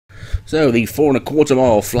So the 4¼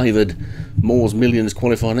 mile flavoured Moore's Millions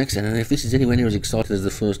qualifier next, and if this is anywhere near as exciting as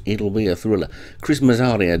the first, it'll be a thriller. Christmas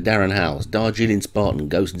Aria, Darren Howes, Darjeeling Spartan,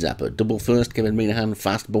 Ghost Zapper, Double First, Kevin Minahan,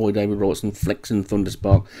 Fast Boy, David Robertson, Flex and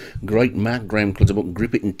Thunderspark, Great Mac, Graham Clutterbuck,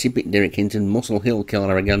 Grip It and Tip It, Derek Hinton, Muscle Hill, Carl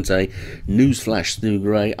Arrogante, Newsflash, Stu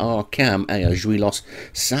Gray, R Cam, A Juilos,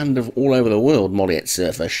 Sand of All Over the World, Molliet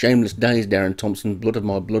Surfer, Shameless Days, Darren Thompson, Blood of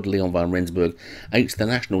My Blood, Leon van Rensburg, H the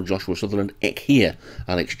National, Joshua Sutherland, Ek Here,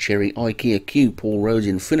 Alex Cherry, IKEA Q, Paul Rose,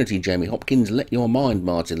 Infinity, Jamie Hopkins, Let Your Mind,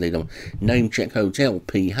 Martin Leadham, Name Check Hotel,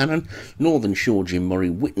 P Hannon, Northern Shore, Jim Murray,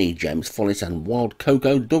 Whitney, James Follis, and Wild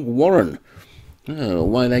Cocoa, Doug Warren. Oh,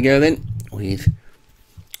 away they go then, with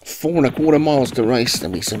 4¼ miles to race.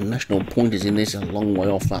 There'll be some national pointers in this, a long way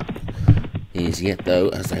off that is yet though,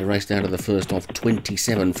 as they race down to the first of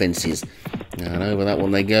 27 fences. And over that one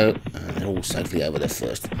they go, and they're all safely over the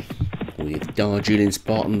first, with Darjeeling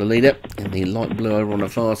Spartan the leader, and the light blue over on the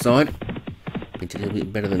far side. It's a little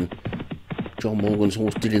bit better than John Morgan's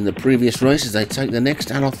horse did in the previous race as they take the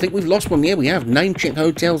next, and I think we've lost one. Yeah, we have. Name Check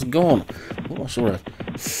Hotel's gone. What a sort of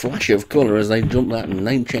flash of colour as they jump that, and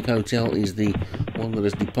Name Check Hotel is the one that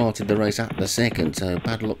has departed the race at the second, so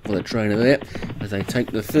bad luck for the trainer there as they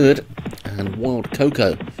take the third, and Wild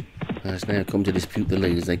Cocoa has now come to dispute the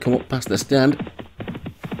lead as they come up past the stand,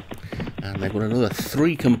 and they've got another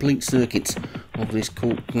 3 complete circuits of this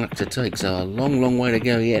court track to take, so a long way to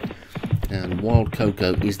go yet. And Wild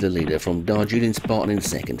Cocoa is the leader, from Darjeeling Spartan in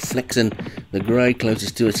second. Flexen, the grey,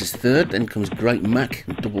 closest to us is third. Then comes Great Mac,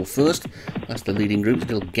 Double First. That's the leading group.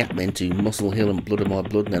 Still gap then to Muscle Hill and Blood of My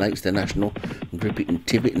Blood. And then H the National, Grip It and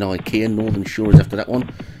Tip It and IKEA. Northern Shore is after that one,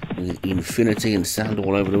 with Infinity and Sand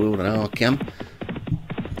All Over the World and Arkham.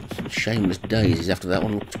 Shameless Days is after that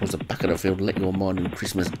one. Look towards the back of the field. Let Your Mind and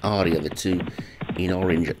Christmas Aria, the 2 in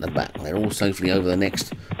orange at the back. They're all safely over the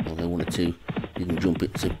next, although 1 or 2 didn't jump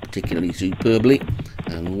it particularly superbly.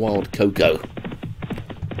 And Wild Cocoa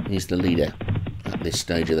is the leader at this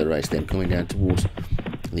stage of the race, then coming down towards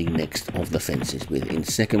the next of the fences, with in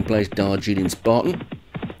second place Darjeeling Spartan,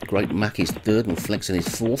 Great Mac is third and Flexen is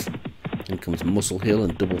fourth. Then comes Muscle Hill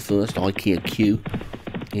and Double First. IKEA Q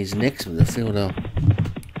is next, with the field are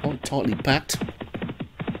quite tightly packed,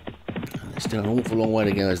 and there's still an awful long way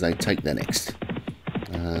to go as they take the next.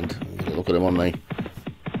 And look at them on the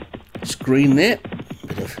screen there, a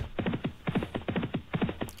bit of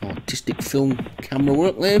artistic film camera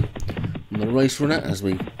work there on the race runner as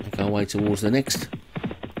we make our way towards the next.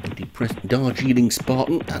 Depressed Darjeeling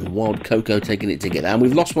Spartan and Wild Cocoa taking it together, and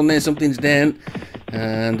we've lost one there. Something's down,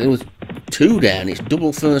 and there was 2 down. It's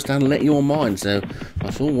Double First and Let Your Mind, so I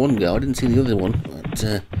saw 1 go, I didn't see the other one,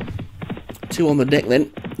 but 2 on the deck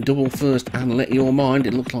then. Double First and Let Your Mind.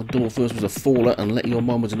 It looks like Double First was a faller and Let Your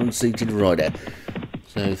Mind was an unseated rider.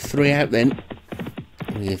 So 3 out then,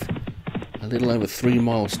 with a little over 3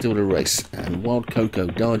 miles still to race. And Wild Cocoa,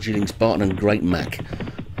 Darjeeling Spartan and Great Mac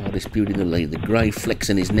are disputing the lead. The grey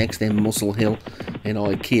Flexen is next, then Muscle Hill, then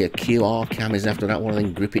IKEA Q. Arkham is after that one,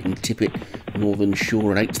 then Grip It and Tip It. Northern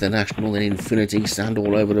Shore and H the National, then Infinity, Sand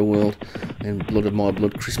All Over the World, then Blood of My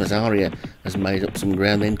Blood, Christmas Aria has made up some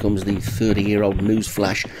ground. Then comes the 30-year-old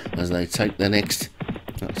Newsflash as they take the next.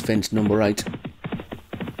 That's fence number 8.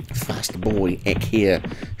 Fast Boy, Ek Here,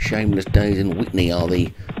 Shameless Days and Whitney are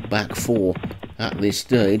the back 4 at this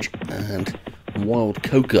stage, and Wild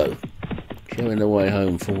Cocoa showing the way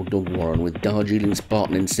home for Doug Warren, with Darjeeling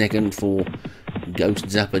Spartan in second for Ghost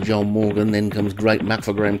Zapper John Morgan. Then comes Great Mac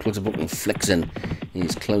for Graham Clutterbuck, and Flexen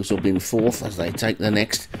is close up in 4th as they take the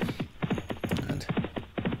next, and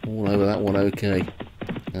all over that one okay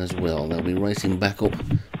as well. They'll be racing back up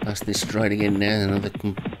past this straight again now. Another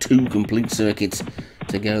 2 complete circuits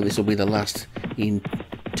to go. This will be the last in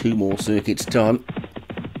 2 more circuits time,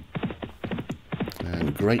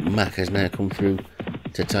 and Great Mac has now come through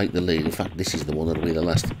to take the lead. In fact, this is the one that will be the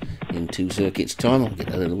last in 2 circuits time. I'll get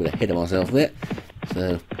a little bit ahead of myself there.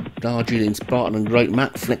 So Darjeeling Spartan and Great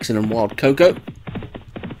Mac, Flexen and Wild Cocoa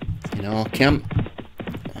in Arkham,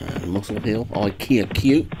 and Muscle Hill, IKEA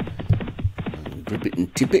Q, and Grip It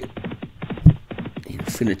and Tip It.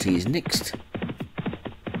 Infinity is next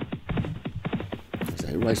as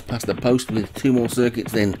they race past the post, with 2 more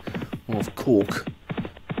circuits then of cork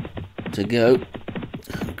to go.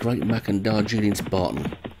 And Great Mac and Darjeeling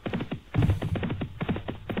Spartan,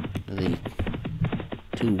 the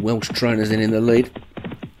 2 Welsh trainers in the lead,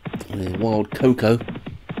 with Wild Cocoa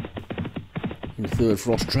in 3rd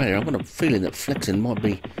for Australia. I've got a feeling that Flexen might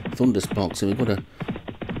be Thunderspark, so we've got a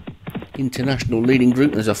international leading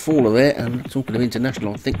group. There's a faller there, and talking of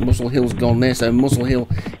international, I think Muscle Hill's gone there, so Muscle Hill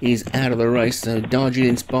is out of the race. So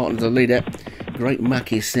Darjeeling Spartan's the leader, Great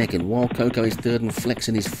Mac is second, Wild Coco is third, and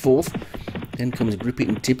Flexen is fourth. Then comes Grip It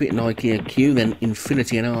and Tip It and IKEA Q, then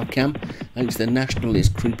Infinity and Arcam. H the National is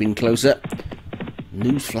creeping closer.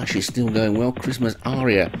 Newsflash is still going well. Christmas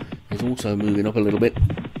Aria is also moving up a little bit.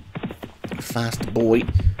 Fast Boy,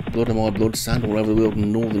 Blood of My Blood, Sand all over the world,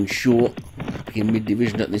 and Northern Shore. Happy in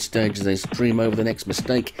mid-division at this stage as they stream over the next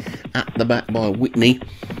mistake. At the back by Whitney.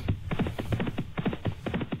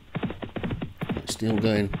 Still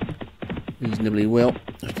going reasonably well.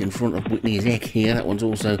 Just in front of Whitney is Eck here. That one's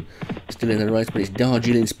also still in the race, but it's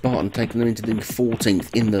Darjeeling Spartan taking them into the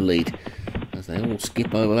 14th in the lead. As they all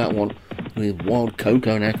skip over that one, with Wild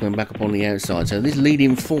Coco now coming back up on the outside. So this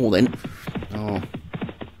leading four then are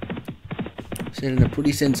setting a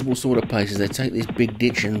pretty sensible sort of pace as they take this big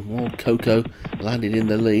ditch, and Wild Coco landed in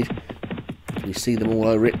the lead. We see them all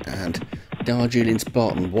over it, and Darjeeling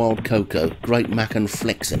Spartan, Wild Coco, Great Mac and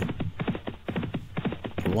Flexen.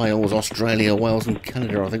 Wales, Australia, Wales and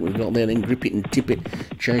Canada I think we've got there. Then Grip It and Tip It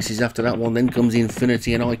chases after that one. Then comes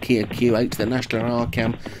Infinity and IKEA Q8, the National and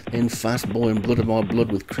Arcam. Then Fast Boy and Blood of My Blood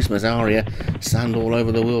with Christmas Aria. Sand all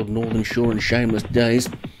over the world, Northern Shore and Shameless Days.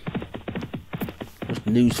 Just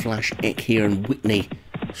Newsflash, Eck here and Whitney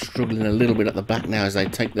struggling a little bit at the back now as they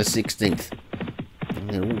take the 16th. And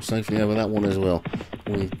they're all safely over that one as well,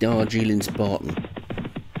 with Darjeeling Spartan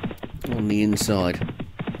on the inside,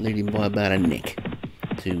 leading by about a neck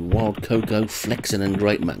to Wild Coco, Flexen and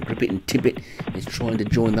Great Mac. Grip It and Tip It is trying to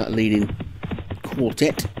join that leading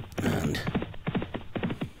quartet, and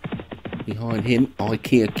behind him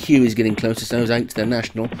IKEA Q is getting closer, so is 8 the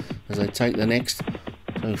National as they take the next.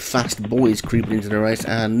 So Fast Boy is creeping into the race,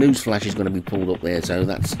 and Newsflash is going to be pulled up there, so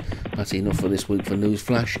that's enough for this week for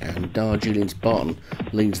Newsflash, and Darjeeling Spartan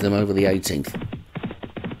leads them over the 18th.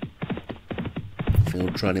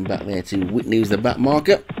 Field trading back there to Whitney as the back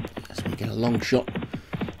marker as we get a long shot,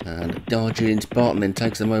 and Darjeeling Spartan then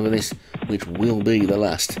takes them over this, which will be the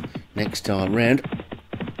last next time round.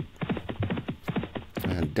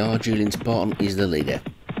 And Darjeeling Spartan is the leader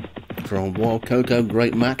from Wild Coco,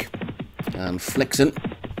 Great Mac and Flexen,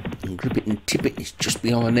 and Grip It and Tip It is just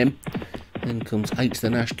behind them. Then comes 8 the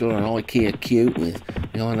National and IKEA Q, with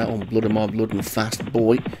behind that one Blood of My Blood and Fast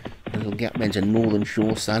Boy. A little gap then to Northern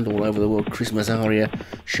Shore, Sand all over the world, Christmas Aria,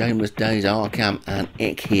 Shameless Days, Arcam and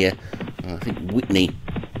Eck here. I think Whitney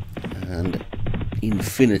and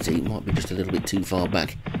Infinity might be just a little bit too far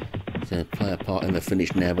back to play a part in the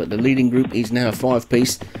finish now, but the leading group is now a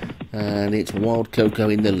 5-piece, and it's Wild Coco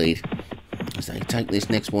in the lead as they take this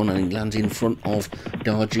next one, and he lands in front of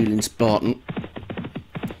Darjeeling Spartan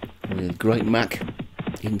with Great Mac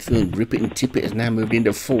in third. Grip It and Tip It has now moved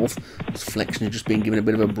into fourth as Flexen has just been given a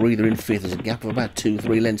bit of a breather in fifth. There's a gap of about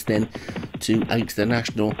 2-3 lengths then to 8 the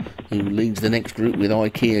National, who leads the next group with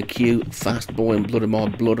IKEA Q, Fast Boy and Blood of My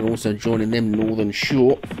Blood, and also joining them Northern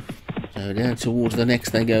Shore. So down towards the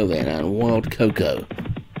next they go then, and Wild Coco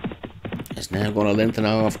has now got a length and a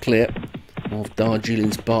half clear of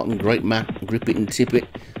Darjeeling Spartan, Great Mac, Grip It and Tip It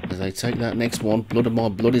as they take that next one. Blood of My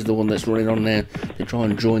Blood is the one that's running on there to try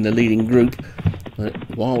and join the leading group.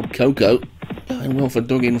 But Wild Coco going well for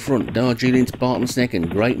Doug in front. Darjeeling Spartan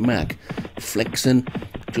second. Great Mac. Flexen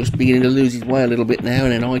just beginning to lose his way a little bit now,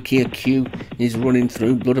 and then IKEA Q is running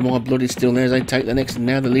through. Blood of My Blood is still there as they take the next, and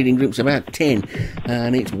now the leading group's about 10,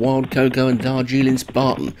 and it's Wild Coco and Darjeeling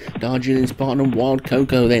Spartan. Darjeeling Spartan and Wild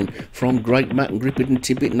Coco then from Great Mac and Grip It and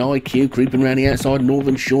Tip It and IQ creeping around the outside.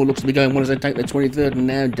 Northern Shore looks to be going well as they take the 23rd, and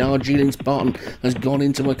now Darjeeling Spartan has gone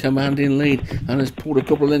into a commanding lead and has pulled a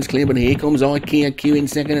couple of lengths clear, but here comes IKEA Q in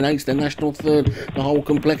second and 8's the National third. The whole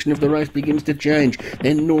complexion of the race begins to change.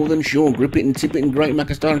 Then Northern Shore, Grip It and Tip It and Great Mac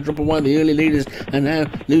are starting to drop away. The early leaders are now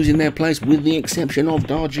losing their place, with the exception of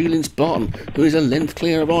Darjeeling Spartan, who is a length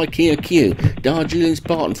clear of IKEA Q. Darjeeling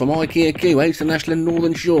Spartan from IKEA Q, 8's the National and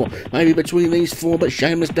Northern Shore, maybe between these four, but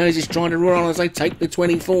Shameless Days is trying to run on as they take the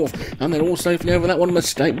 24th, and they're all safely over that one.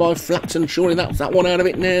 Mistake by Flexen, surely that's that one out of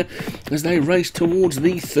it now as they race towards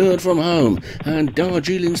the third from home, and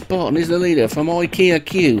Darjeeling Spartan is the leader from IKEA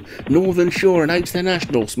Q. Northern Shore and 8's the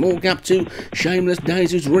National, small gap to Shameless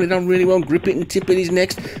Days, who's running on really well. Grip It and Tip It is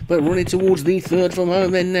next, but running towards the third from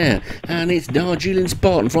home then now, and it's Darjeeling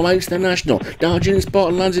Spartan from 8's the National. Darjeeling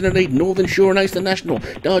Spartan lands in the lead. Northern Shore and 8's the National.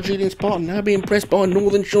 Darjeeling Spartan now being pressed by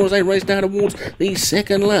Northern Shore as they race down towards the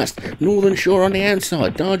second last. Northern Shore on the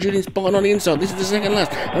outside, Darjeeling Spartan on the inside. This is the second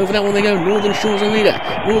last. Over that one they go. Northern Shore's a leader.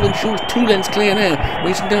 Northern Shore's 2 lengths clear now,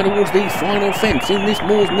 racing down towards the final fence in this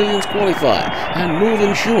Moores Millions qualifier, and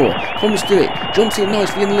Northern Shore comes to it, jumps in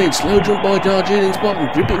nicely in the lead. Slow jump by Darjeeling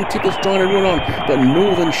Spartan. Grip It and Tip It's trying to run on, but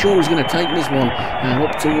Northern Shore is going to take this one and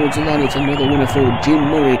up towards the line. It's a another winner for Jim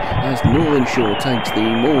Murray as Northern Shore takes the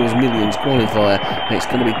Moors Millions qualifier. It's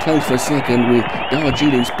going to be close for second with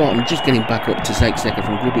Darjeeling Spartan just getting back up to take second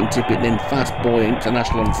from Gripping Tippet, then Fast Boy,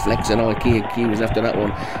 International and Flex and IKEA Q was after that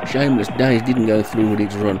one. Shameless Days didn't go through with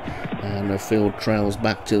its run, and the field trails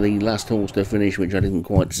back to the last horse to finish, which I didn't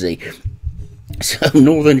quite see. So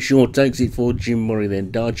Northern Shore takes it for Jim Murray then.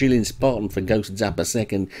 Darjeeling Spartan for Ghost Zapper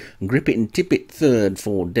second. Grip It and Tip It third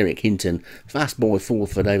for Derek Hinton. Fast Boy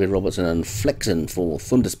fourth for David Robertson, and Flexen for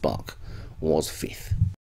Thunderspark was fifth.